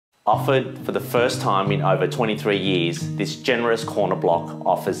Offered for the first time in over 23 years, this generous corner block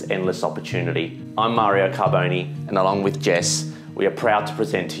offers endless opportunity. I'm Mario Carboni, and along with Jess, we are proud to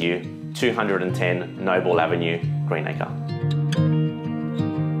present to you 210 Noble Avenue, Greenacre.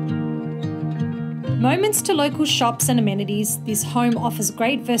 Moments to local shops and amenities, this home offers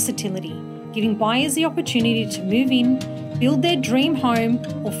great versatility, giving buyers the opportunity to move in, build their dream home,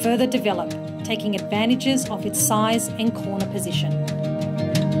 or further develop, taking advantages of its size and corner position.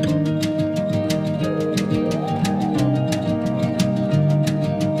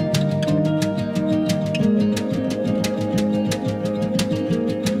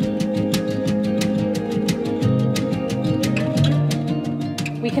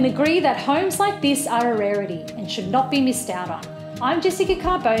 We can agree that homes like this are a rarity and should not be missed out on. I'm Jessica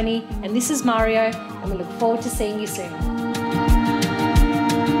Carboni and this is Mario, and we look forward to seeing you soon.